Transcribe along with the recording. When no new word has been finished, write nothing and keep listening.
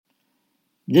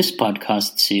This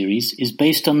podcast series is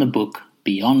based on the book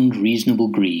Beyond Reasonable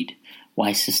Greed: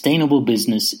 Why Sustainable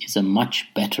Business is a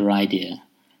Much Better Idea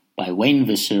by Wayne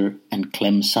Visser and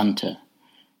Clem Sunter,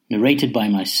 narrated by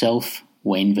myself,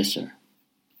 Wayne Visser.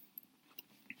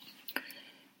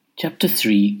 Chapter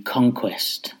 3,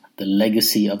 Conquest, the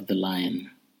Legacy of the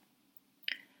Lion.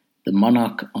 The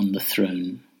Monarch on the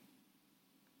Throne.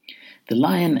 The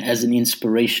lion as an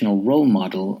inspirational role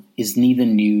model is neither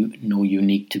new nor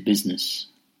unique to business.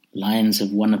 Lions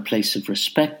have won a place of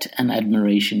respect and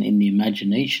admiration in the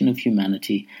imagination of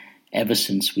humanity ever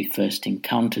since we first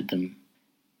encountered them.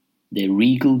 Their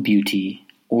regal beauty,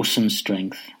 awesome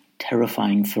strength,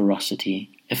 terrifying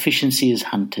ferocity, efficiency as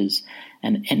hunters,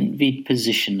 and envied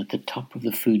position at the top of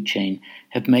the food chain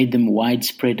have made them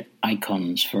widespread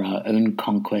icons for our own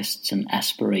conquests and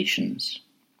aspirations.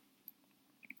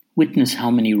 Witness how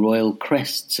many royal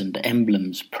crests and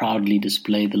emblems proudly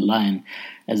display the lion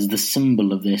as the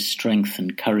symbol of their strength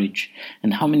and courage,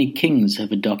 and how many kings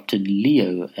have adopted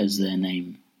Leo as their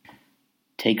name.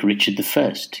 Take Richard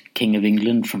I, King of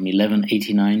England from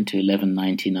 1189 to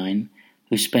 1199,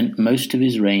 who spent most of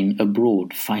his reign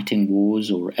abroad fighting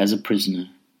wars or as a prisoner.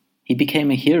 He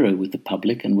became a hero with the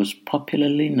public and was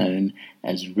popularly known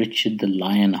as Richard the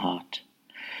Lionheart.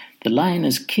 The lion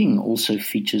as king also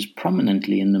features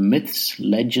prominently in the myths,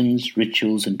 legends,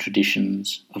 rituals, and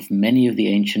traditions of many of the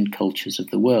ancient cultures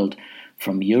of the world,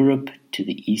 from Europe to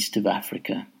the east of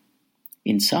Africa.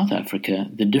 In South Africa,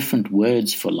 the different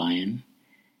words for lion,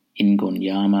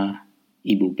 Ingonyama,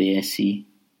 Ibubesi,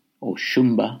 or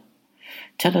Shumba,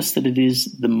 tell us that it is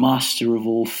the master of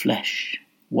all flesh,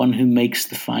 one who makes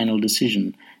the final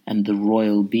decision, and the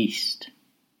royal beast.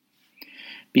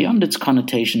 Beyond its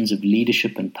connotations of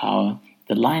leadership and power,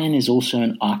 the lion is also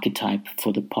an archetype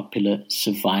for the popular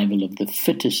survival of the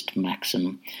fittest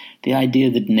maxim, the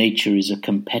idea that nature is a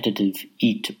competitive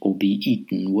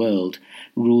eat-or-be-eaten world,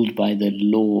 ruled by the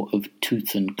law of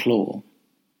tooth and claw.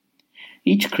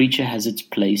 Each creature has its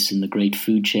place in the great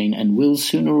food chain and will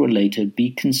sooner or later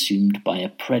be consumed by a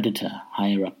predator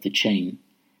higher up the chain,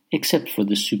 except for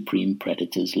the supreme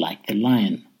predators like the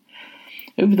lion.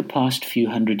 Over the past few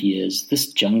hundred years, this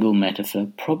jungle metaphor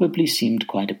probably seemed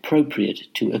quite appropriate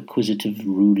to acquisitive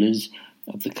rulers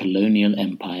of the colonial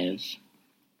empires.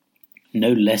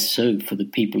 No less so for the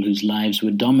people whose lives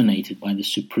were dominated by the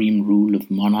supreme rule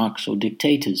of monarchs or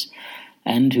dictators,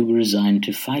 and who were resigned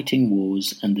to fighting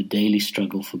wars and the daily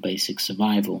struggle for basic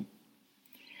survival.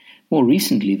 More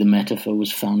recently, the metaphor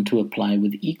was found to apply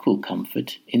with equal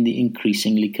comfort in the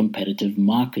increasingly competitive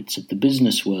markets of the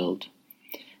business world.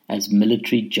 As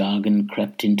military jargon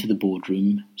crept into the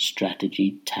boardroom,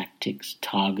 strategy, tactics,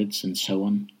 targets, and so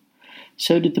on,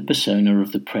 so did the persona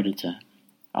of the predator.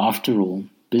 After all,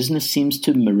 business seems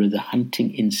to mirror the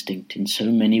hunting instinct in so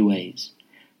many ways.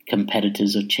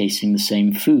 Competitors are chasing the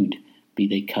same food, be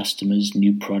they customers,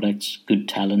 new products, good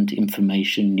talent,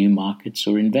 information, new markets,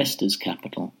 or investors'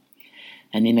 capital.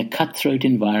 And in a cutthroat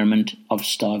environment of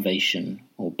starvation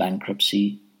or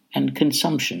bankruptcy and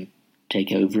consumption,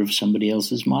 takeover of somebody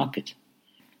else's market.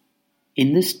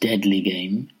 In this deadly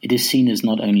game, it is seen as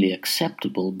not only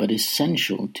acceptable but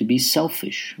essential to be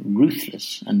selfish,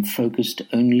 ruthless, and focused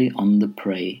only on the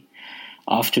prey.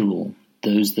 After all,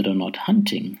 those that are not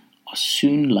hunting are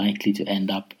soon likely to end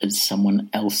up as someone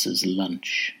else's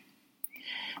lunch.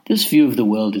 This view of the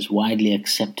world is widely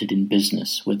accepted in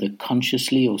business, whether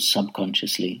consciously or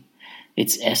subconsciously.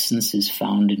 Its essence is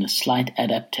found in a slight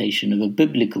adaptation of a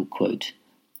biblical quote,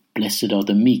 "Blessed are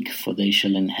the meek, for they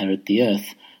shall inherit the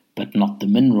earth, but not the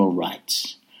mineral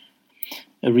rights."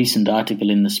 A recent article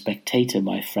in The Spectator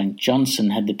by Frank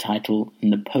Johnson had the title,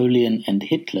 "Napoleon and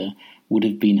Hitler would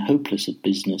have been hopeless at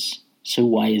business, so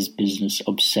why is business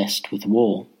obsessed with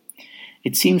war?"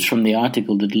 It seems from the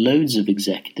article that loads of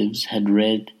executives had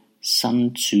read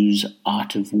Sun Tzu's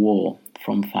Art of War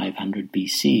from 500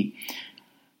 BC.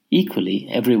 Equally,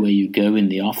 everywhere you go in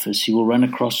the office, you will run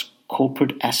across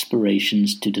corporate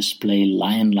aspirations to display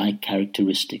lion-like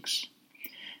characteristics.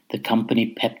 The company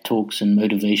pep talks and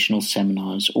motivational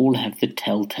seminars all have the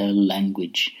telltale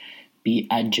language. Be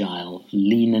agile,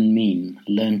 lean and mean,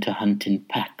 learn to hunt in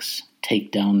packs,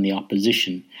 take down the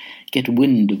opposition, get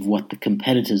wind of what the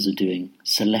competitors are doing,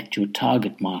 select your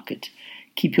target market,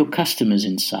 keep your customers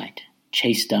in sight,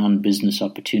 chase down business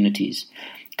opportunities,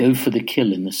 go for the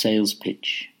kill in the sales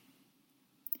pitch.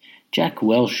 Jack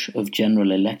Welch of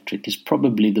General Electric is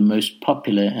probably the most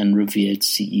popular and revered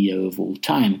CEO of all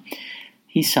time.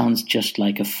 He sounds just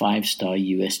like a 5-star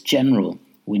US general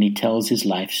when he tells his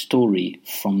life story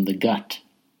from the gut.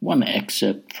 One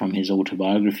excerpt from his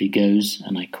autobiography goes,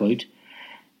 and I quote,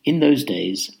 In those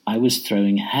days, I was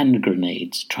throwing hand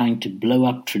grenades, trying to blow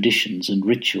up traditions and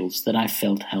rituals that I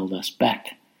felt held us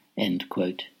back." End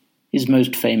quote. His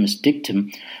most famous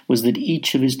dictum was that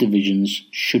each of his divisions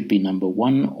should be number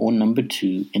 1 or number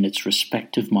 2 in its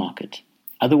respective market.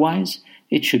 Otherwise,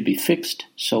 it should be fixed,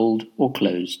 sold, or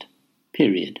closed.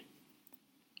 Period.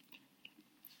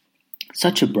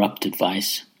 Such abrupt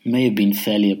advice may have been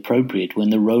fairly appropriate when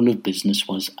the role of business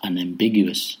was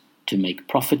unambiguous, to make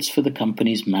profits for the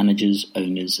company's managers,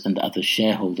 owners, and other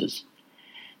shareholders.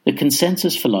 The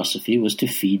consensus philosophy was to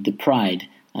feed the pride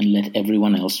and let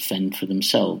everyone else fend for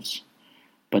themselves.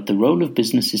 But the role of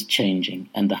business is changing,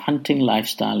 and the hunting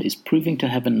lifestyle is proving to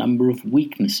have a number of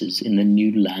weaknesses in the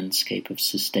new landscape of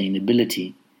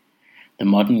sustainability. The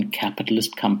modern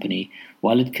capitalist company,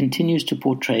 while it continues to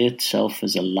portray itself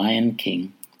as a lion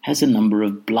king, has a number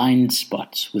of blind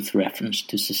spots with reference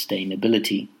to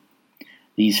sustainability.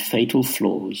 These fatal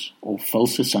flaws, or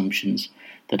false assumptions,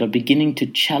 that are beginning to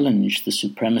challenge the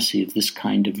supremacy of this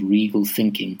kind of regal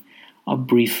thinking are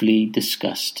briefly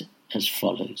discussed as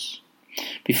follows.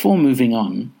 Before moving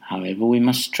on, however, we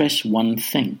must stress one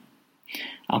thing.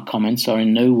 Our comments are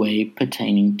in no way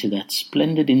pertaining to that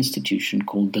splendid institution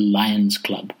called the Lions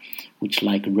Club, which,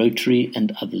 like Rotary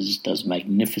and others, does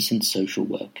magnificent social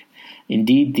work.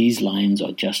 Indeed, these lions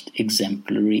are just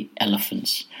exemplary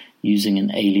elephants, using an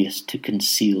alias to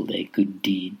conceal their good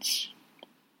deeds.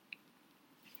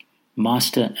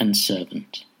 Master and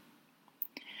servant.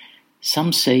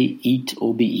 Some say eat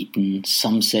or be eaten,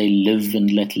 some say live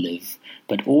and let live,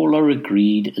 but all are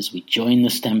agreed as we join the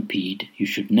stampede, you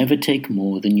should never take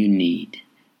more than you need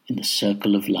in the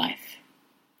circle of life.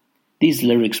 These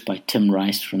lyrics by Tim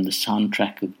Rice from the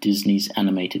soundtrack of Disney's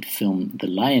animated film The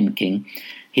Lion King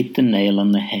hit the nail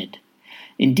on the head.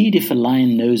 Indeed, if a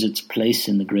lion knows its place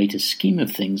in the greater scheme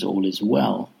of things, all is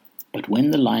well. But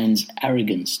when the lion's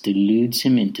arrogance deludes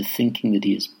him into thinking that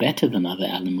he is better than other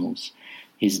animals,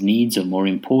 his needs are more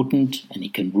important, and he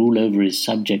can rule over his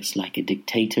subjects like a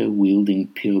dictator wielding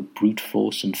pure brute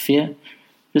force and fear,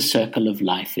 the circle of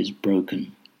life is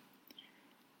broken.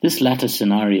 This latter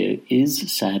scenario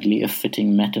is, sadly, a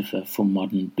fitting metaphor for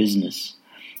modern business.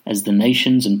 As the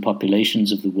nations and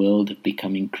populations of the world have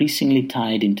become increasingly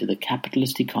tied into the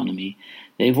capitalist economy,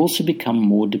 they have also become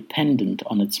more dependent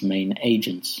on its main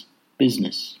agents,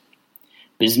 business.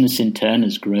 Business in turn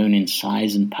has grown in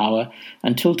size and power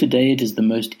until today it is the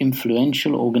most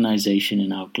influential organization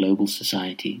in our global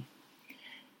society.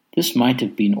 This might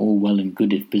have been all well and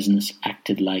good if business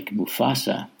acted like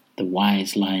Mufasa, the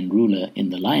wise lion ruler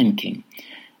in The Lion King.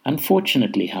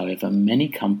 Unfortunately, however, many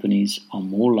companies are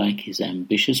more like his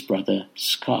ambitious brother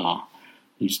Scar,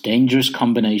 whose dangerous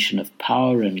combination of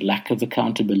power and lack of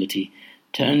accountability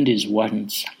turned his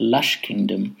once lush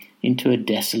kingdom into a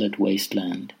desolate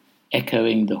wasteland,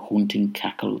 echoing the haunting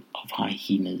cackle of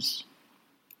hyenas.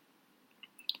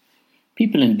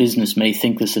 People in business may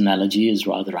think this analogy is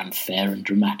rather unfair and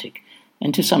dramatic,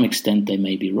 and to some extent they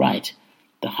may be right.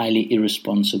 The highly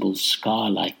irresponsible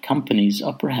Scar-like companies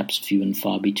are perhaps few and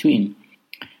far between.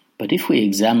 But if we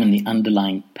examine the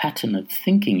underlying pattern of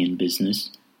thinking in business,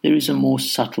 there is a more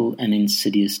subtle and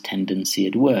insidious tendency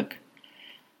at work.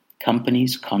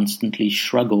 Companies constantly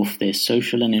shrug off their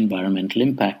social and environmental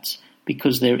impacts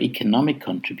because their economic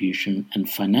contribution and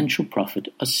financial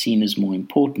profit are seen as more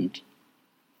important.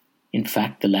 In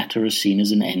fact, the latter are seen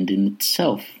as an end in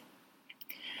itself.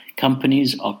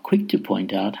 Companies are quick to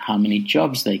point out how many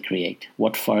jobs they create,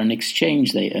 what foreign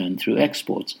exchange they earn through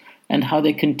exports, and how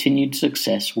their continued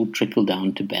success will trickle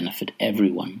down to benefit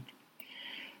everyone.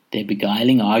 Their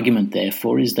beguiling argument,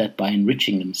 therefore, is that by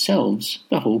enriching themselves,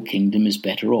 the whole kingdom is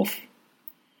better off.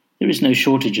 There is no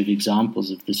shortage of examples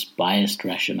of this biased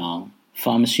rationale.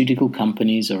 Pharmaceutical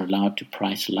companies are allowed to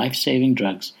price life-saving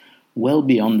drugs well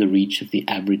beyond the reach of the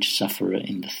average sufferer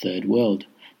in the third world.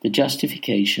 The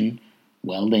justification,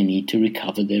 well, they need to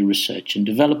recover their research and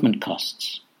development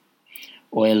costs.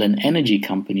 Oil and energy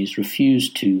companies refuse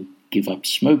to give up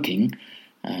smoking,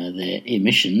 their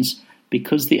emissions,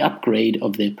 because the upgrade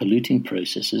of their polluting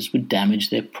processes would damage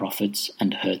their profits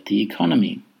and hurt the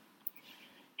economy.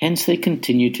 Hence they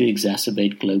continue to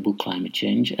exacerbate global climate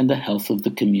change and the health of the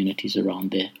communities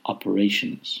around their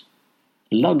operations.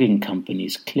 Logging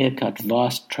companies clear-cut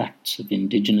vast tracts of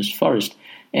indigenous forest,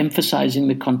 emphasizing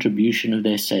the contribution of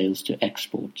their sales to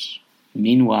exports.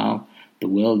 Meanwhile, the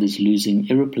world is losing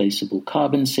irreplaceable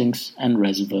carbon sinks and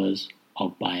reservoirs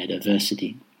of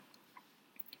biodiversity.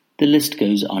 The list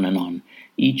goes on,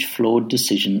 each flawed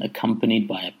decision accompanied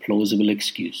by a plausible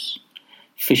excuse.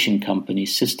 Fishing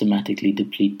companies systematically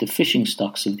deplete the fishing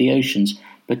stocks of the oceans,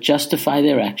 but justify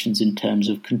their actions in terms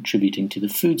of contributing to the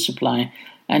food supply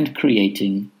and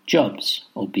creating jobs,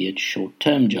 albeit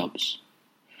short-term jobs.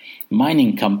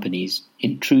 Mining companies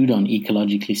intrude on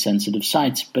ecologically sensitive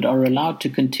sites but are allowed to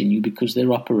continue because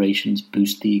their operations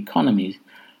boost the economies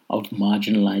of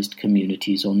marginalized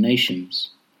communities or nations.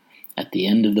 At the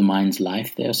end of the mine's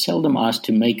life, they are seldom asked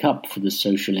to make up for the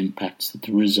social impacts that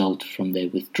result from their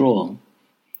withdrawal.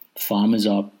 Farmers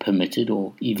are permitted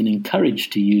or even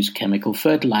encouraged to use chemical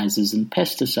fertilizers and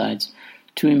pesticides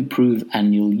to improve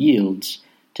annual yields,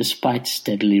 despite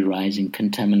steadily rising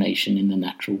contamination in the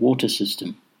natural water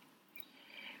system.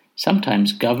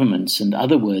 Sometimes governments and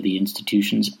other worthy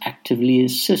institutions actively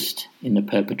assist in the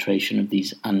perpetration of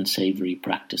these unsavory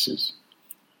practices.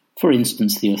 For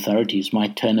instance, the authorities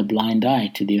might turn a blind eye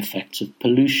to the effects of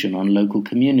pollution on local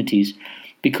communities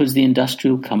because the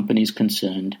industrial companies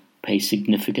concerned pay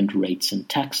significant rates and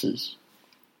taxes.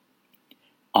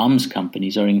 Arms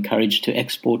companies are encouraged to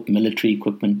export military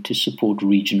equipment to support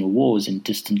regional wars in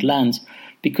distant lands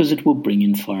because it will bring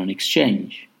in foreign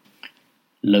exchange.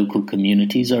 Local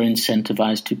communities are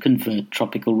incentivized to convert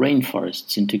tropical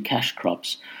rainforests into cash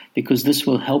crops because this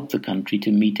will help the country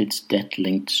to meet its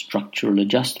debt-linked structural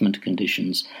adjustment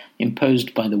conditions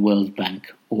imposed by the World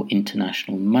Bank or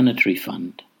International Monetary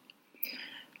Fund.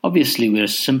 Obviously, we are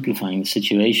simplifying the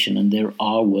situation, and there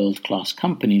are world-class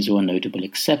companies who are notable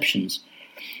exceptions.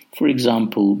 For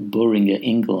example, Boehringer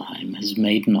Ingelheim has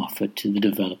made an offer to the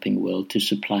developing world to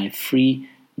supply free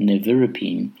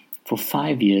nevirapine for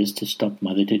 5 years to stop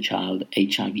mother-to-child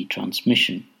HIV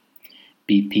transmission.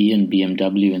 BP and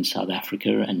BMW in South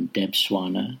Africa and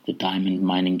Debswana, the diamond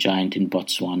mining giant in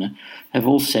Botswana, have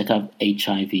all set up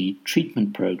HIV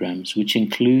treatment programs which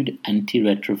include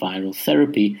antiretroviral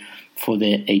therapy for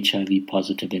their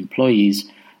HIV-positive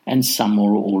employees and some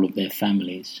or all of their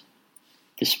families.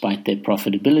 Despite their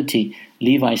profitability,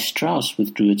 Levi Strauss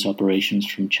withdrew its operations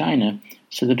from China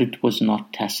so that it was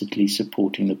not tacitly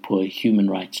supporting the poor human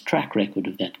rights track record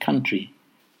of that country.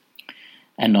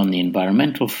 And on the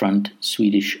environmental front,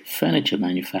 Swedish furniture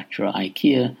manufacturer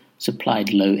IKEA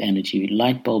supplied low-energy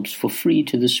light bulbs for free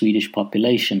to the Swedish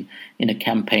population in a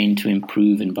campaign to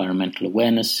improve environmental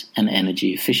awareness and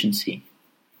energy efficiency.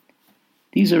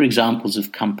 These are examples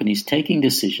of companies taking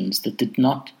decisions that did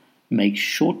not make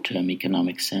short-term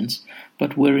economic sense,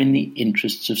 but were in the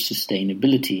interests of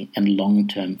sustainability and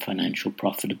long-term financial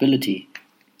profitability.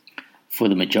 For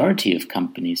the majority of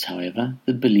companies, however,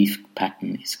 the belief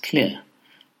pattern is clear.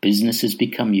 Business has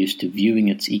become used to viewing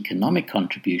its economic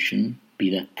contribution, be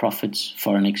that profits,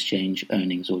 foreign exchange,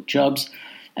 earnings, or jobs,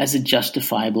 as a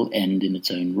justifiable end in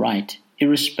its own right,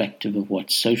 irrespective of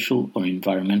what social or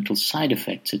environmental side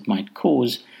effects it might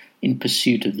cause in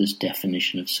pursuit of this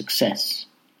definition of success.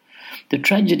 The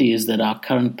tragedy is that our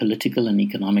current political and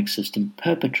economic system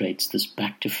perpetrates this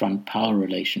back-to-front power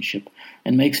relationship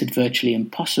and makes it virtually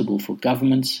impossible for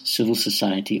governments, civil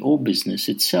society, or business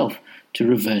itself to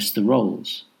reverse the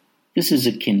roles. This is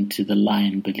akin to the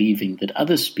lion believing that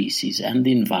other species and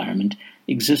the environment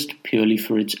exist purely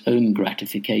for its own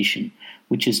gratification,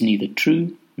 which is neither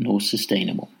true nor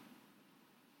sustainable.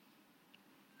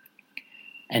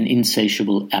 An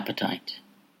insatiable appetite.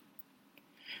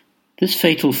 This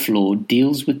fatal flaw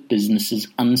deals with businesses'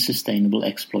 unsustainable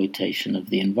exploitation of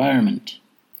the environment.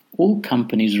 All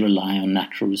companies rely on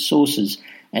natural resources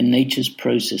and nature's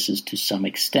processes to some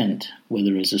extent,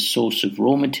 whether as a source of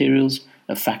raw materials,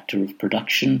 a factor of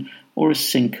production, or a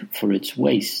sink for its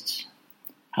wastes.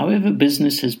 However,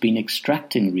 business has been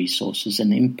extracting resources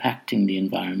and impacting the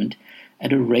environment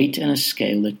at a rate and a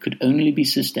scale that could only be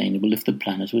sustainable if the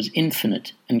planet was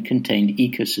infinite and contained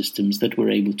ecosystems that were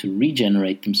able to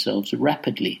regenerate themselves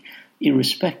rapidly,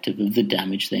 irrespective of the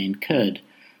damage they incurred,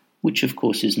 which of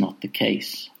course is not the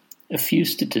case. A few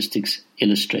statistics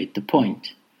illustrate the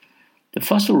point. The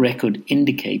fossil record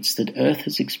indicates that Earth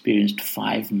has experienced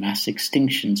 5 mass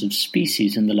extinctions of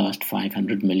species in the last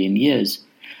 500 million years.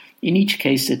 In each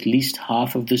case, at least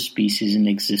half of the species in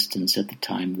existence at the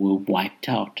time were wiped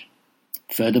out.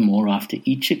 Furthermore, after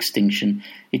each extinction,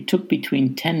 it took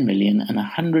between 10 million and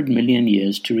 100 million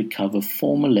years to recover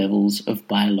former levels of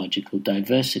biological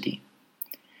diversity.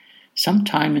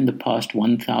 Sometime in the past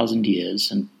 1,000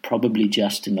 years, and probably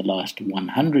just in the last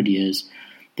 100 years,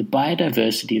 the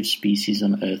biodiversity of species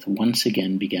on Earth once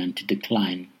again began to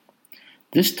decline,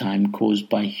 this time caused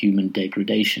by human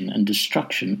degradation and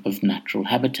destruction of natural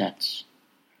habitats.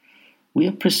 We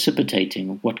are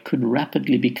precipitating what could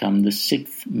rapidly become the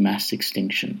 6th mass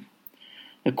extinction.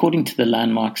 According to the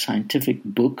landmark scientific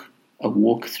book, A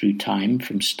Walk Through Time,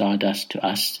 From Stardust to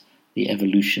Us, The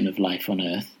Evolution of Life on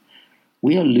Earth,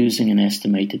 We are losing an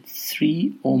estimated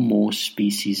 3 or more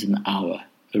species an hour,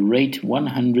 a rate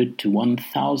 100 to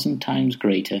 1,000 times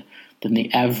greater than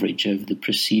the average over the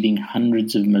preceding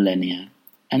hundreds of millennia,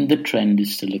 and the trend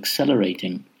is still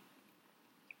accelerating.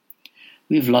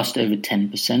 We've lost over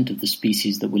 10% of the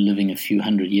species that were living a few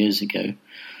hundred years ago.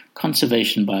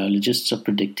 Conservation biologists are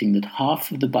predicting that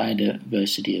half of the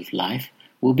biodiversity of life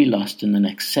will be lost in the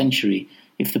next century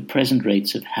if the present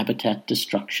rates of habitat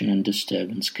destruction and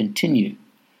disturbance continue.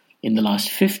 In the last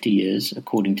 50 years,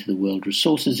 according to the World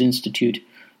Resources Institute,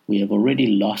 we have already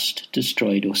lost,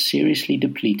 destroyed, or seriously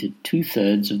depleted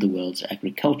 2/3 of the world's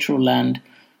agricultural land,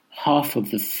 half of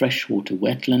the freshwater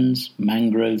wetlands,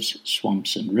 mangroves,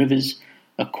 swamps, and rivers,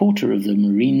 1/4 of the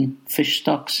marine fish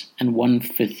stocks, and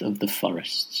 1/5 of the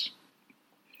forests.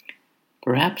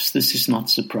 Perhaps this is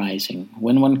not surprising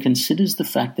when one considers the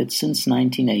fact that since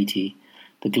 1980,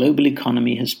 the global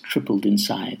economy has tripled in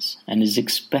size and is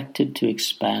expected to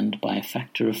expand by a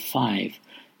factor of 5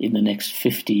 in the next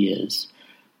 50 years,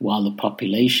 while the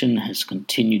population has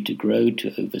continued to grow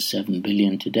to over 7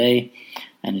 billion today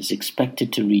and is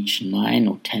expected to reach 9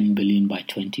 or 10 billion by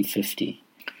 2050,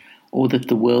 or that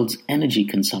the world's energy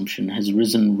consumption has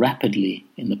risen rapidly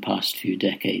in the past few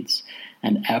decades,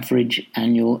 and average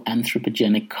annual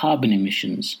anthropogenic carbon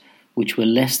emissions, which were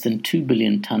less than 2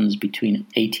 billion tons between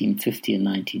 1850 and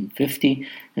 1950,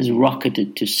 has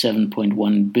rocketed to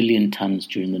 7.1 billion tons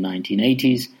during the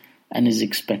 1980s and is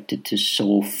expected to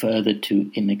soar further to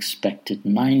an expected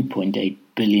 9.8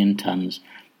 billion tons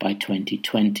by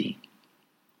 2020.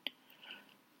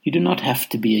 You do not have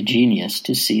to be a genius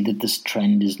to see that this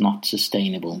trend is not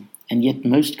sustainable, and yet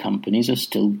most companies are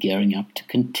still gearing up to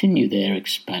continue their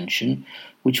expansion,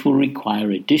 which will require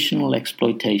additional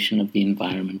exploitation of the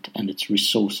environment and its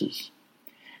resources.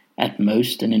 At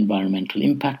most, an environmental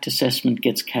impact assessment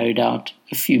gets carried out,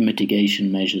 a few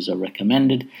mitigation measures are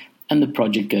recommended, and the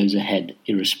project goes ahead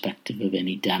irrespective of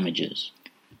any damages.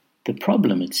 The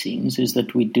problem, it seems, is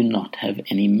that we do not have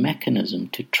any mechanism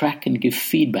to track and give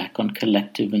feedback on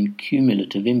collective and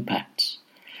cumulative impacts.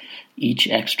 Each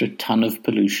extra ton of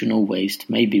pollution or waste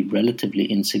may be relatively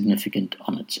insignificant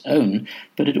on its own,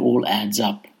 but it all adds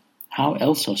up. How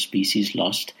else are species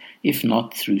lost, if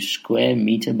not through square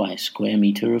meter by square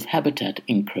meter of habitat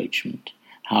encroachment?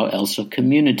 How else are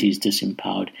communities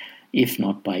disempowered, if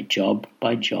not by job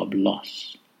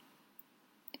loss?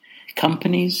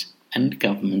 Companies and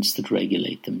governments that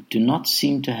regulate them do not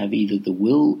seem to have either the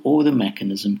will or the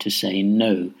mechanism to say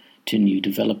no to new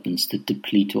developments that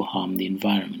deplete or harm the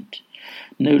environment.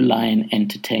 No lion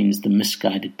entertains the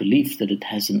misguided belief that it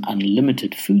has an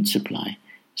unlimited food supply,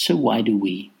 so why do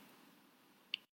we?